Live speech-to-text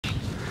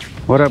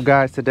What up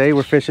guys, today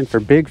we're fishing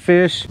for big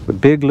fish with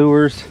big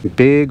lures,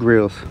 big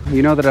reels.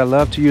 You know that I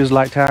love to use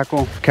light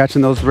tackle,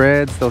 catching those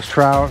reds, those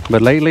trout,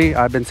 but lately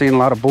I've been seeing a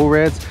lot of bull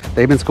reds.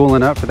 They've been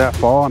schooling up for that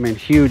fall. I mean,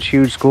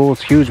 huge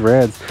schools, huge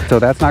reds. So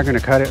that's not gonna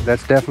cut it.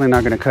 That's definitely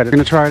not gonna cut it. We're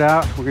gonna try it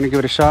out. We're gonna give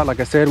it a shot. Like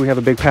I said, we have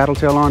a big paddle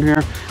tail on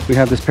here. We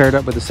have this paired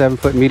up with a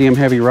 7-foot medium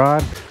heavy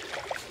rod.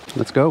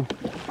 Let's go.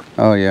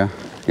 Oh yeah,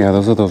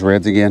 those are those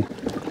reds again.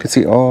 You can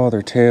see all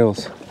their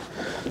tails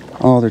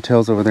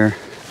over there.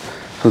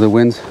 So the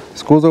wind's,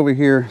 school's over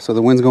here, so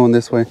the wind's going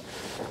this way.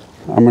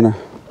 I'm gonna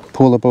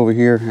pull up over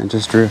here and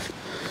just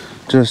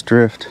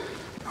drift.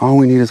 All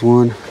we need is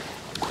one.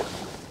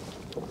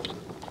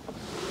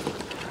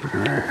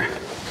 All right.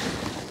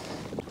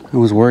 I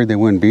was worried they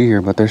wouldn't be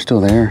here, but they're still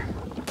there.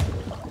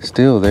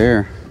 Still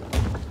there.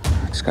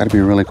 Just gotta be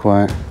really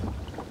quiet.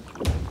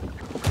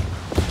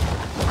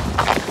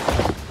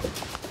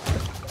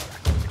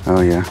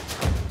 Oh yeah,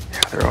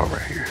 they're all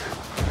right here.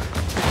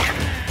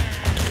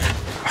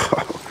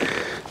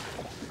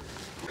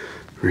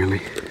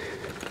 Really?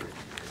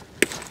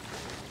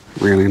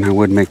 Really? And I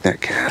would make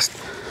that cast.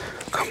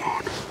 Come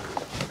on.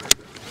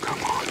 Come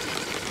on.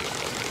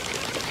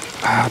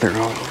 Ah, they're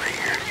all over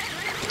here.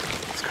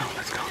 Let's go,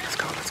 let's go, let's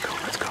go, let's go,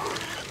 let's go.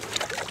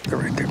 They're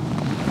right there.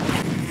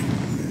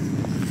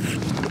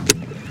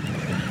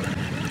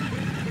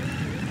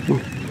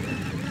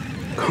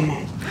 Come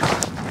on.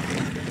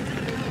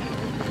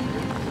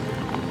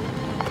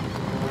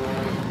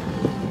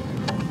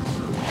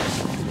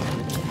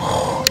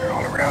 Oh, they're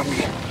all around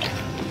me.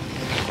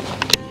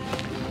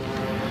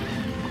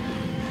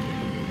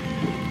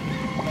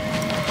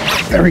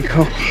 There we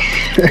go.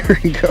 There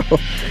we go.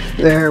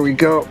 There we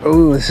go.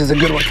 Oh, this is a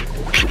good one.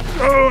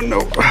 Oh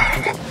no.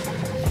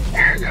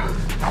 There we go.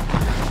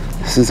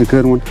 This is a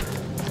good one.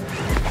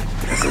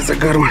 This is a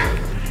good one.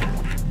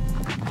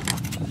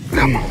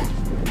 Come on.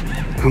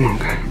 Come on,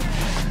 guy.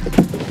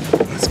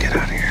 Let's get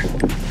out of here.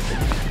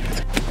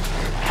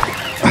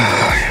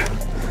 Oh, yeah.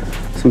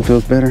 This one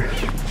feels better.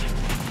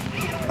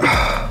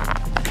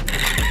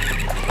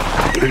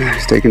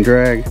 He's taking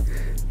drag.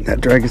 That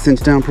drag is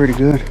cinched down pretty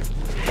good.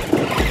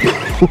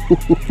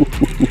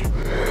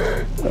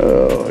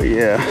 Oh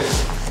yeah.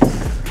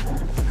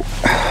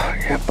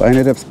 Yep, I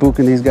ended up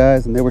spooking these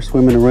guys and they were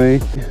swimming away.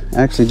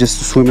 Actually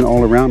just swimming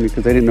all around me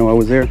because they didn't know I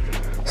was there.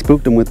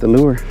 Spooked them with the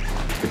lure.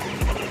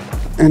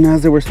 And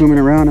as they were swimming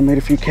around, I made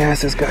a few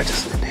casts. This guy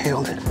just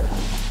nailed it.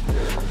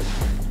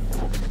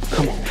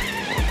 Come on.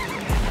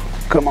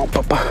 Come on,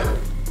 Papa.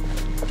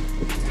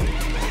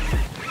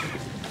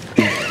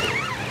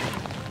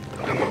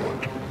 Come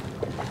on.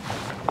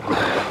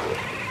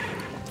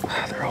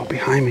 They're all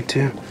behind me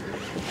too.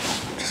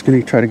 I'm just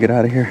gonna try to get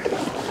out of here.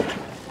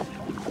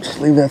 Just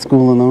leave that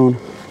school alone.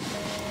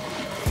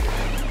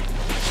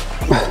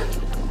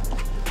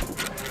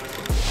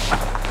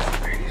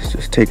 He's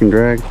just taking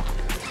drag.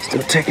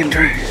 Still taking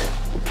drag.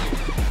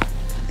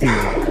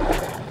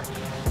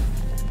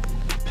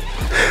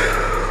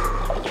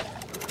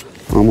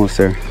 Almost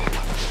there.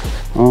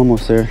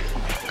 Almost there.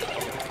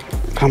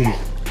 Come on.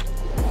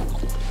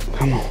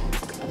 Come on.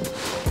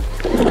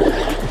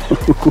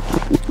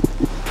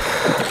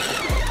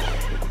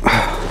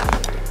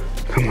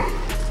 Come on.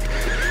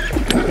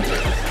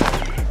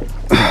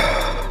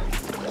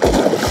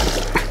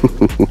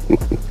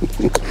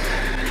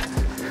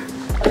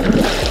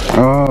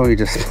 Oh, he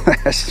just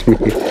splashed me.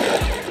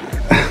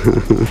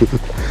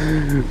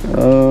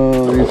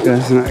 Oh, these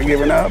guys are not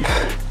giving up.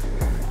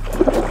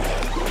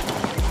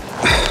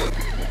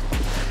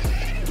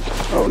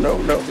 Oh, no.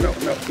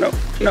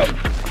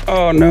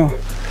 Oh, no.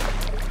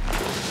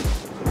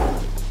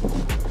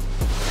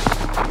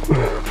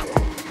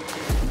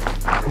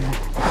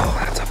 Oh,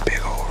 that's a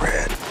big old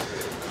red.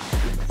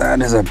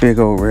 That is a big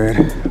old red.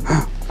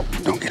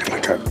 Don't get in my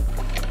trap.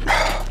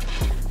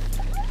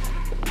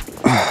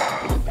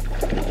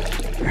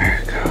 There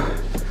you go.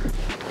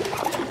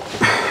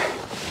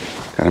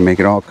 Gotta make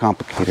it all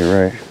complicated,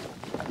 right?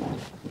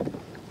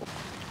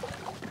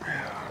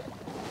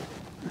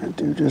 That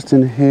dude just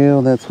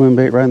inhaled that swim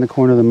bait right in the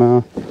corner of the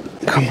mouth.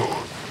 Come on.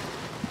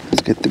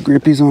 Let's get the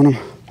grippies on him.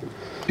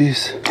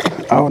 Peace.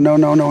 Oh, no.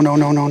 No.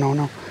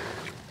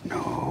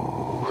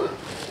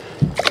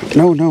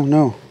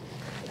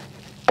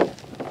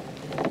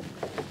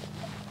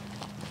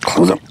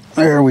 Close up.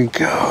 There we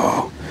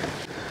go.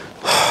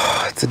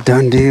 It's a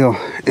done deal.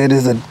 It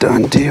is a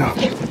done deal.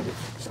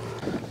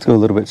 Let's go a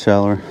little bit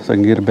shallower so I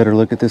can get a better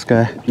look at this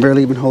guy.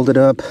 Barely even hold it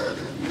up.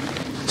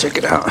 Check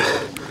it out.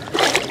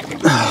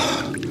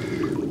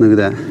 Look at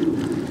that.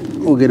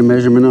 We'll get a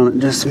measurement on it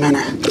in just a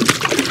minute.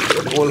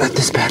 We'll let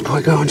this bad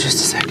boy go in just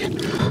a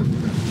second.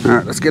 All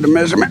right, let's get a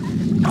measurement.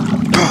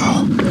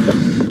 Oh.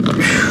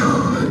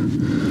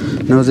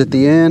 Nose at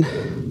the end.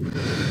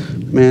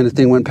 Man, this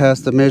thing went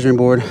past the measuring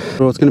board.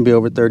 Well, it's gonna be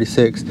over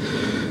 36.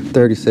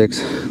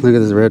 36. Look at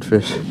this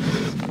redfish.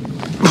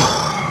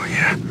 Oh,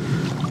 yeah.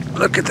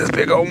 Look at this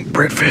big old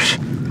redfish.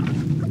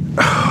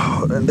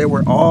 Oh, and they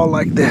were all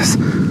like this.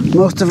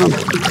 Most of them.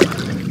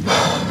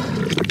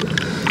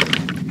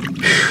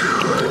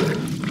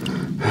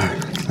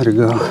 Let her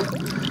go.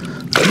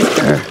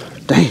 There.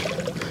 Dang.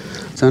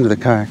 It's under the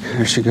kayak.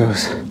 There she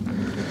goes.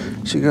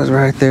 She goes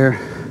right there.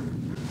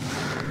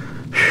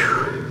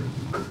 Whew.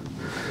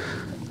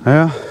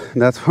 Well,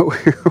 that's what we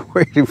were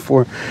waiting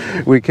for.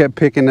 We kept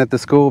picking at the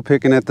school.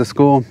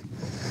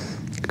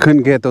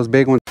 Couldn't get those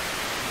big ones.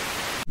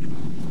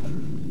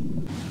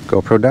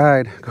 GoPro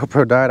died.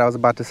 I was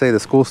about to say the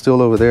school's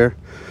still over there.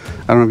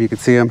 I don't know if you can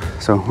see them.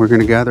 So we're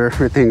gonna gather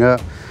everything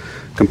up,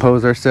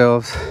 compose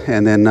ourselves,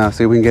 and then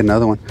see if we can get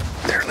another one.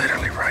 They're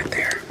literally right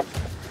there.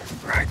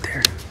 Right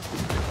there.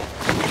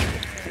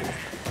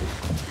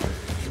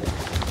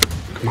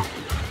 Come on.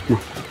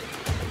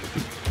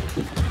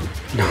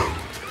 No.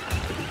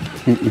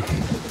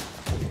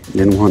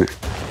 Didn't want it.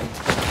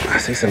 I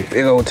see some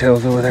big old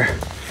tails over there.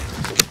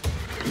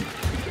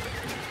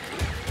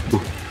 Come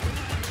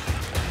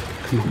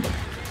on.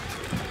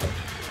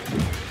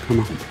 Come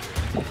on.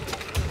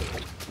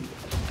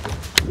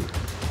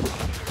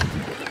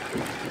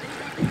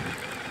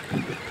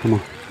 Come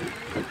on.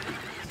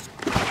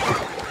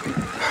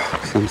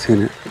 Someone's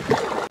hitting it.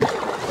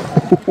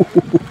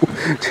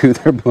 Dude,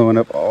 they're blowing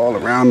up all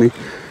around me.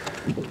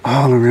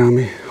 All around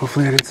me.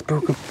 Hopefully I didn't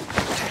spook them.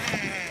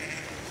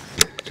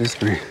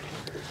 Just breathe.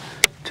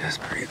 Just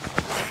breathe.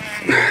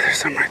 There's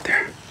some right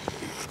there.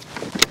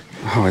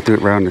 Oh, I threw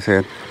it around his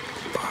head.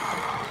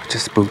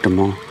 Just spooked them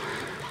all.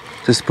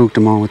 Just spooked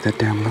them all with that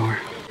damn lure.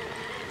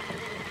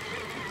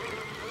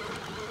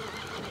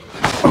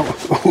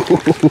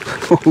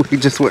 Oh, he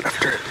just went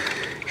after it.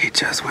 He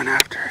just went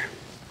after it.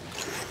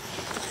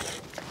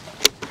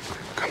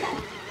 Come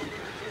on.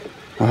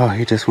 Oh,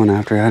 he just went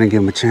after it. I didn't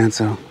give him a chance,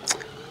 though.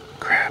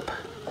 Crap.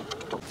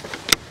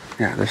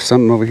 Yeah, there's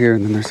something over here,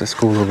 and then there's a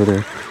school over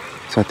there.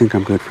 So I think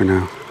I'm good for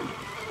now.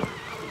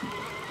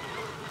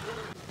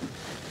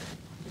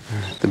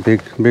 The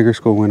bigger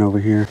school went over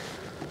here.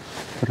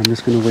 But I'm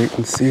just gonna wait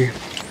and see.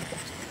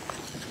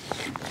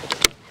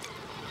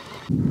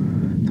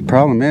 The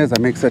problem is I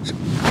make such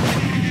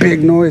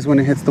big noise when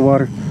it hits the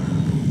water.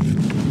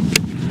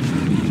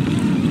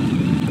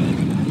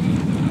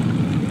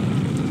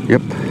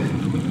 Yep.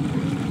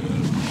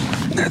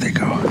 There they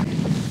go.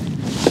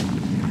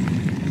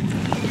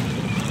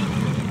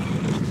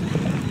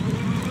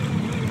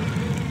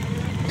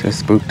 Just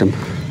spooked them.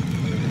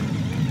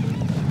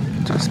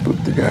 Just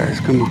spooked the guys.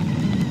 Come on.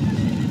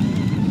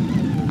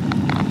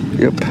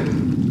 Yep.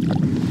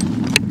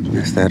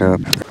 Messed that up.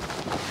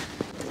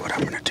 What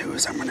I'm gonna do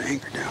is I'm gonna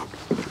anchor down.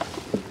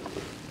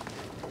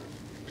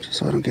 Just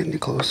so I don't get any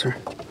closer.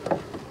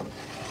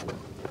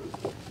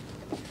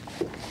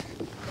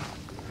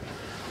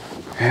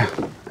 Yeah,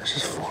 there's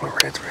just full of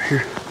reds right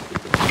here.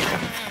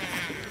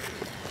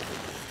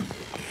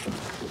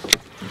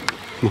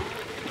 Come on.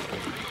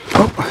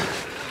 Oh!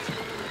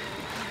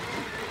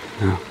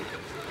 No.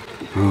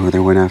 Oh, they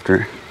went after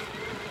it.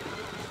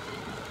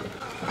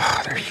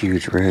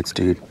 Huge reds,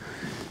 dude.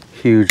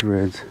 Huge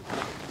reds.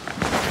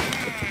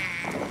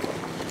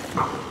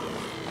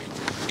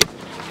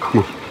 Come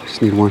on,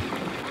 just need one.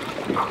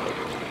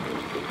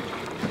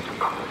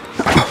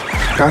 Oh,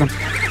 got him.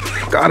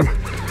 Got him.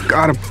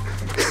 Got him.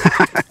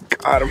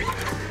 Got him.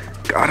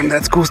 Got him.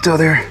 That school's still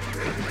there.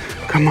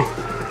 Come on.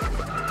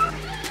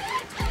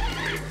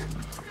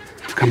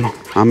 Come on.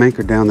 I'm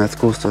anchored down. That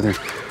school's still there.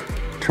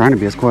 Trying to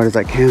be as quiet as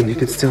I can. You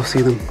can still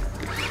see them.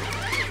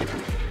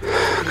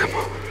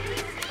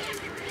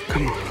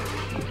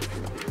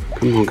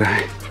 Come on,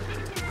 guy.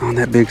 On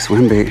that big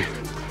swim bait.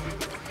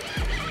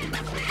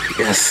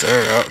 Yes,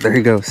 sir. Oh, there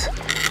he goes.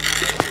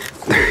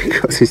 There he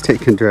goes. He's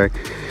taking drag.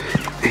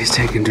 He's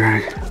taking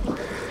drag.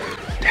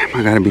 Damn,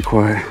 I gotta be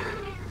quiet.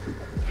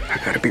 I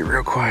gotta be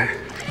real quiet.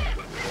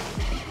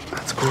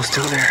 That school's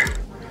still there.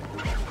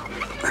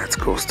 That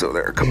school's still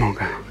there. Come on,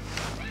 guy.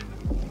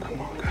 Come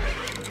on, guy.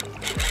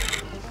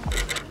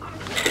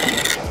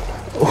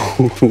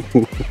 Oh,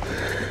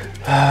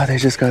 ah, they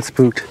just got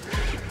spooked.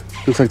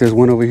 Looks like there's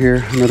one over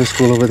here, another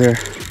school over there.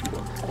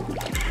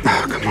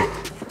 Oh, come on.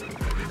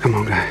 Come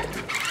on, guy.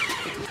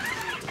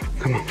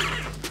 Come on.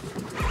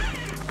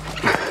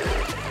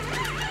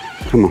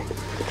 Come on.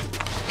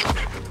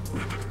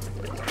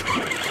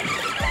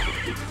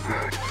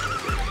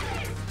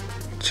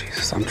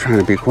 Jesus, I'm trying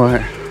to be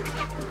quiet.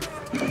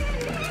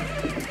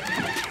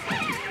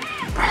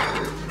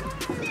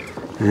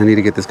 I need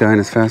to get this guy in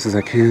as fast as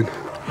I can.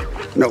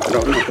 No.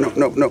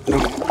 No. Come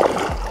on.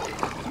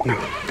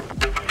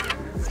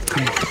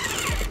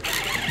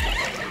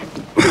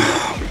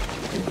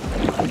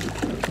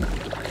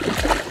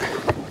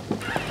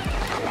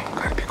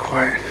 Gotta be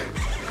quiet.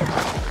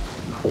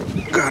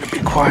 Gotta be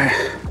quiet.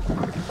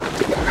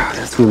 Oh,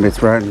 that swim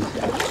bait's riding.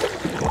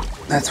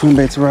 That swim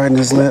bait's riding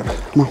his lip.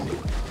 Come on.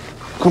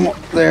 Come on.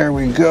 There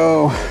we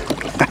go.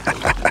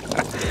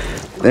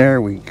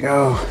 There we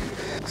go.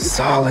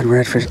 Solid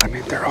redfish. I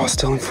mean, they're all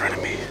still in front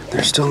of me.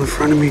 They're still in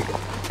front of me.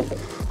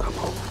 Come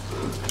on.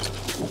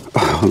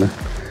 Oh,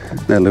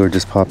 that lure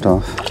just popped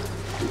off.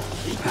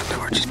 That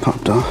lure just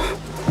popped off.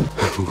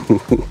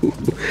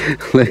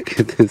 Look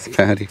at this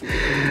fatty.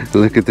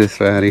 Look at this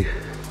fatty.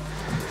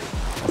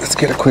 Let's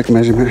get a quick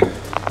measurement.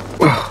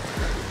 Oh,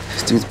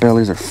 dude's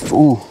bellies are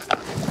full.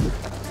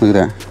 Look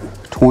at that.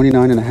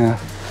 29 and a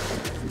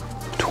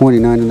half.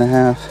 29 and a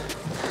half.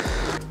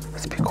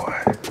 Let's be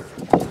quiet.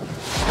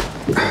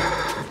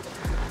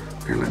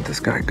 Here, let this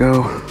guy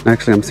go.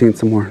 Actually, I'm seeing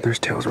some more. There's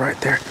tails right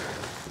there.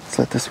 Let's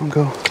let this one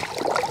go.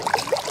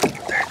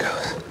 There it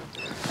goes.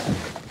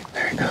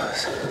 There it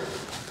goes.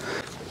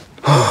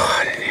 Oh,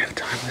 I didn't have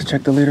time. Let's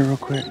check the leader real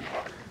quick.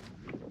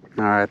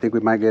 All right, I think we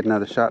might get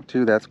another shot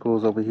too. That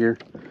school's over here.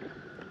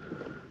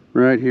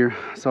 Right here.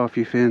 I saw a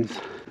few fins.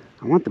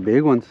 I want the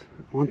big ones.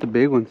 I want the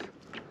big ones.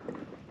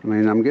 I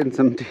mean, I'm getting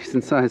some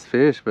decent sized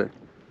fish, but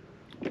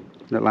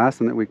that last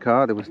one that we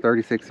caught, it was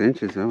 36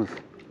 inches. That was a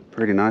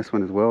pretty nice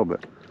one as well,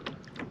 but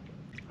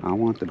I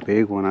want the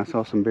big one. I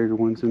saw some bigger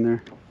ones in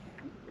there.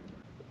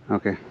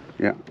 Okay,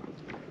 yeah.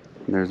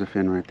 There's a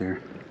fin right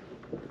there.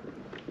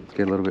 Let's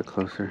get a little bit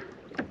closer.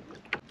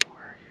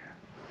 Where are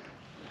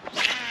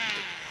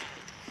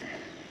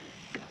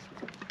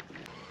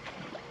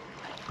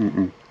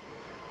you at?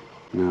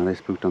 No, they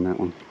spooked on that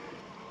one.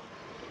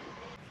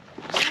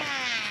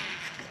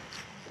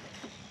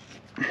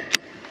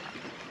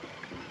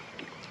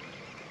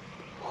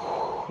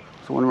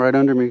 There's one right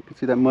under me. You can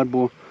see that mud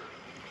bull.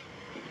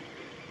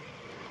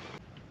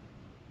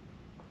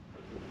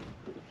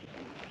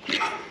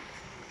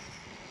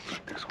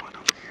 There's one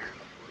over here.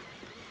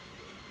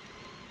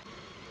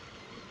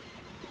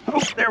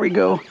 Oh, there we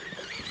go.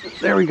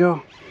 There we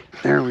go.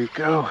 There we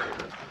go.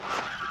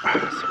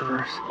 Let's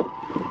reverse.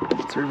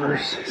 Let's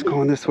reverse. He's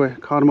going this way.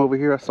 Caught him over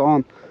here. I saw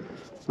him.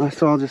 I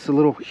saw just a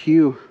little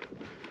hue.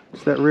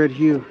 Just that red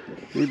hue.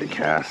 Need the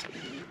cast.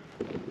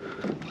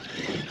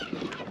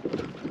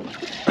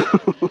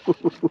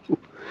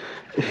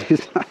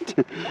 He's not.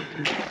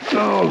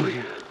 Oh,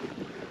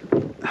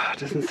 it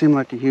doesn't seem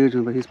like a huge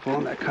one, but he's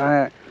pulling that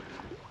kayak.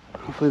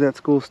 Hopefully that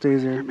school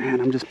stays there. Man,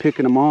 I'm just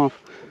picking him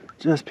off.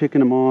 Just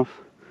picking him off.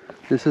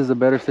 This is a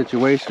better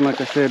situation. Like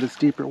I said, it's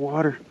deeper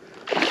water.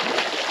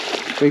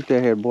 Shake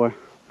that head, boy.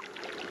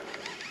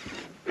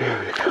 There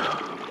we go.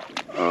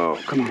 Oh,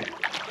 come on.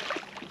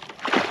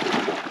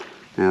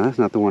 Now, that's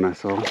not the one I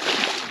saw.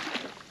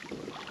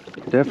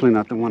 Definitely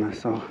not the one I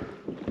saw.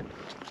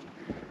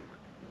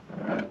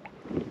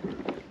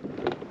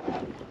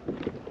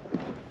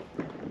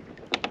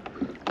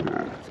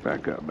 Alright, let's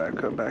back up,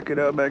 back up, back it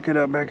up, back it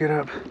up, back it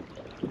up.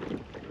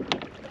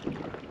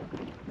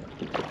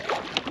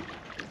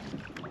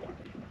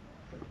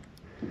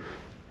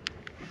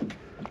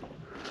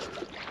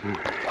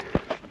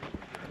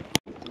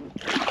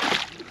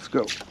 Let's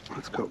go.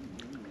 Let's go.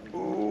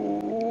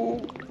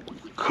 Oh,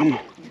 come on.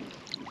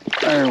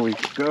 There we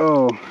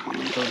go.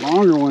 It's a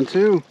longer one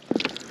too.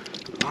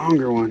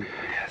 Longer one.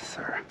 Yes,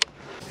 sir.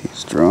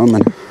 He's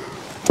drumming.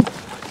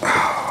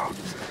 Oh,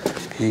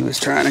 he was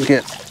trying to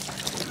get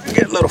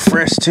a little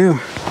fresh too.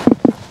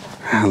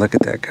 Ah, look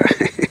at that guy.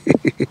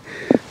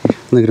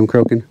 Look at him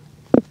croaking.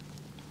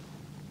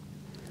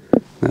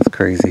 That's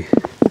crazy.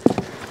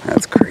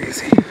 That's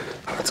crazy.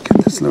 Let's get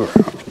this lure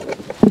out.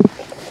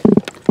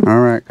 All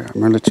right,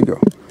 I'm gonna let you go.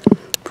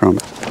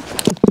 Promise.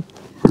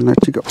 I'm gonna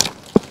let you go.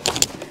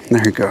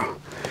 There you go.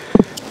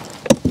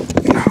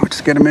 No,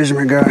 just get a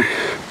measurement, guy.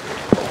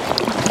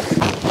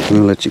 I'm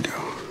gonna let you go.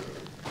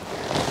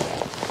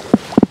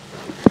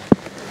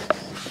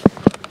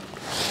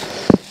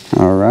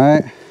 All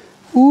right.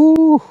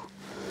 Ooh.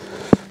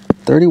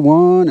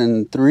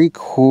 31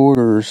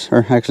 3/4,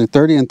 or actually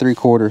 30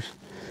 3/4.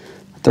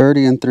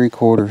 30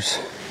 3/4.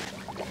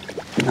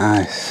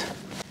 Nice.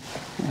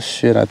 Oh,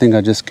 shit, I think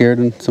I just scared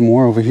him some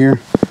more over here.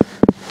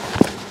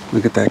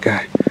 Look at that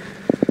guy.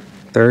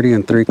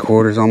 30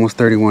 3/4, almost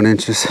 31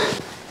 inches.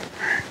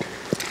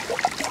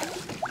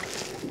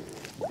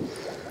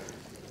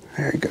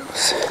 There he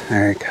goes.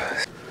 There he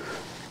goes.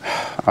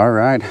 All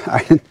right.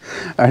 I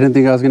didn't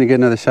think I was going to get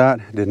another shot.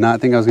 Did not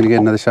think I was going to get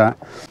another shot.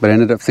 But I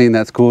ended up seeing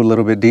that school a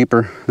little bit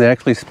deeper. They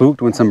actually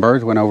spooked when some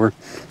birds went over.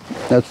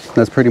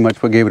 That's pretty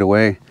much what gave it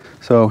away.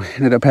 So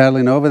ended up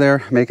paddling over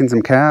there, making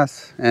some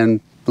casts,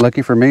 and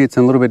lucky for me, it's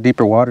in a little bit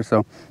deeper water,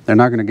 so they're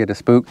not going to get a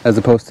spook, as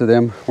opposed to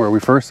them where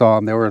we first saw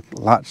them. They were a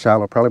lot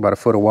shallow, probably about a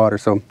foot of water,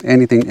 so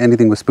anything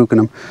was spooking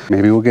them.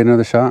 Maybe we'll get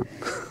another shot.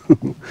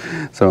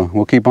 So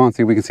we'll keep on,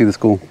 see if we can see the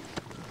school.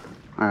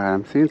 All right,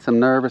 I'm seeing some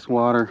nervous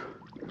water,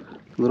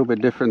 a little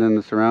bit different than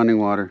the surrounding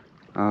water.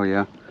 Oh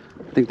yeah,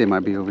 I think they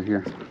might be over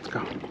here. Let's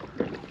go.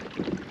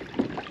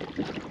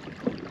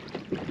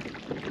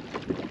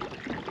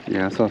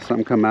 Yeah, I saw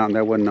something come out and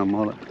that wasn't no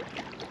mullet.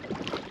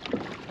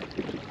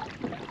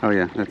 Oh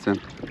yeah, that's him.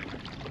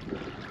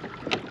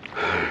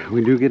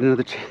 We do get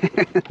another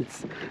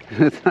chance.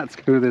 Let's not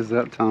screw this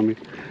up, Tommy.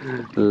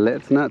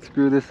 Let's not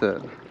screw this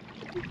up.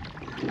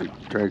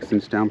 Drag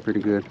cinch down pretty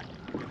good.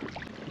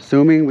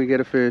 Assuming we get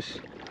a fish,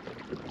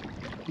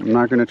 I'm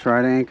not gonna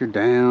try to anchor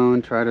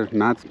down, try to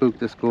not spook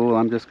the school.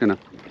 I'm just gonna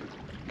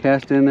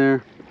cast in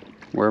there.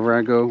 Wherever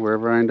I go,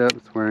 wherever I end up,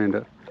 it's where I end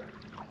up.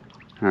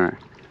 All right,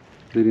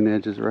 leading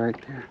edge is right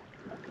there.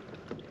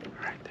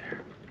 Right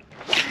there.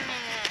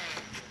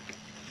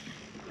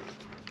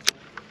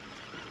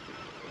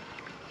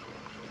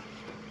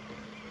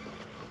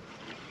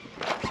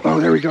 Oh,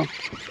 there we go.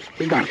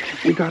 We got him.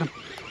 We got him.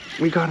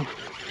 We got him.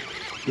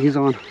 He's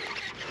on.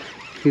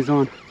 He's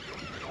on.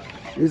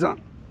 He's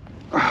on.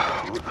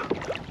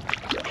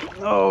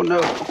 Oh no.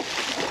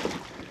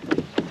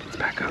 Let's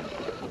back up.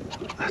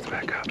 Let's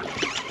back up.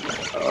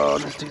 Oh,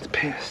 this dude's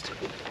pissed.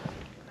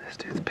 This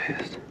dude's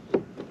pissed.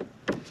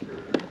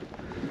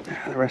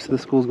 Yeah, the rest of the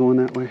school's going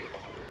that way.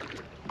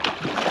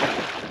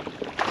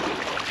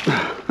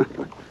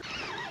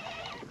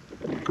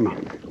 Come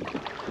on.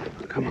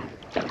 Come on.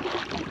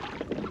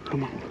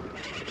 Come on.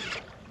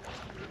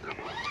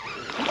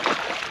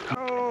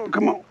 Oh,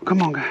 come on.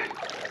 Come on, guy.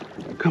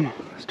 Come on.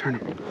 Let's turn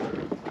him.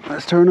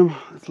 Let's turn him.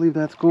 Let's leave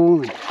that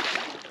school. And,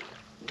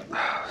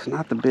 it's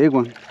not the big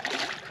one.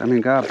 I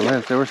mean, God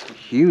bless. There were some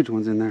huge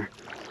ones in there.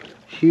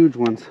 Huge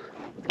ones.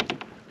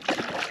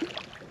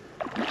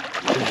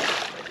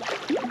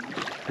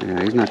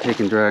 Yeah, he's not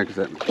taking drag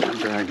because that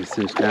drag is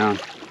cinched down.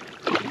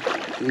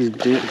 He's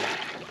dead.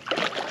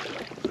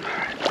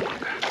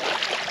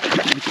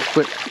 Make it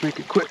quick. Make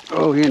it quick.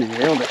 Oh, he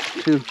inhaled it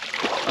too.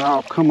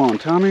 Oh, come on,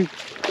 Tommy.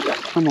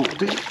 Come on,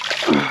 dude.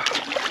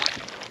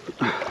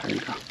 There you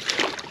go.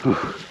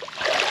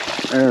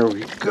 There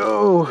we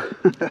go.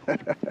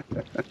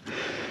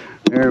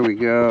 There we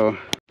go.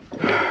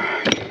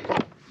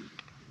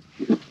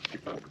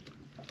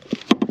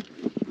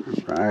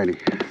 Alrighty,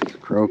 it's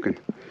croaking.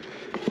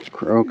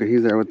 Croaking.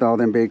 He's there with all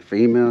them big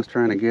females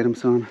trying to get him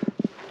some.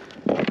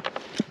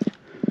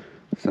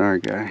 Sorry,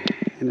 guy.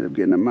 Ended up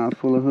getting a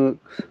mouthful of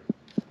hooks.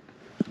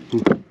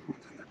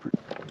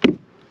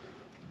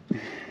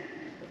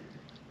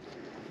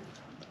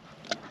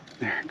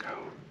 There we go.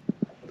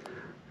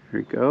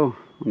 There we go.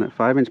 On that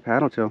 5-inch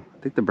paddle tail. I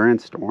think the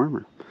brand's Storm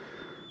or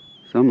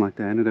something like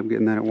that. I ended up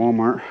getting that at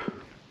Walmart.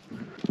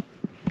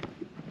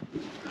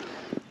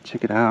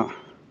 Check it out.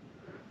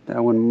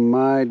 That one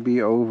might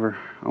be over.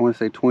 I want to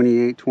say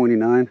 28,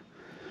 29.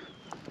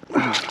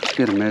 Let's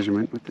get a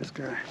measurement with this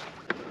guy.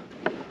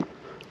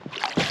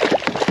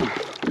 Oh,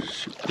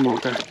 shoot. Come on,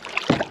 guy.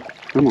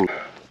 Come on.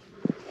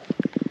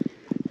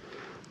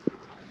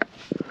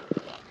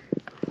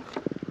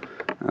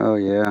 Oh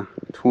yeah,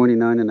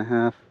 29 and a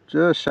half.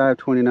 Just shy of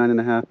 29 and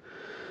a half.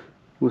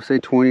 We'll say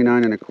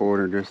 29 and a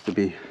quarter just to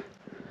be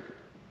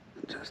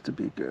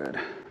good.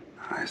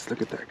 Nice,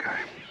 look at that guy.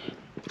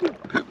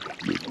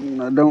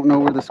 I don't know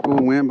where the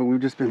school went, but we've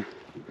just been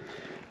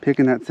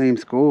picking that same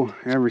school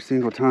every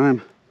single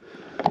time.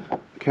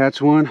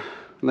 Catch one,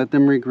 let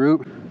them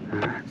regroup. All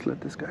right, let's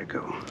let this guy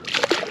go.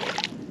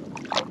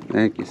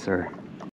 Thank you, sir.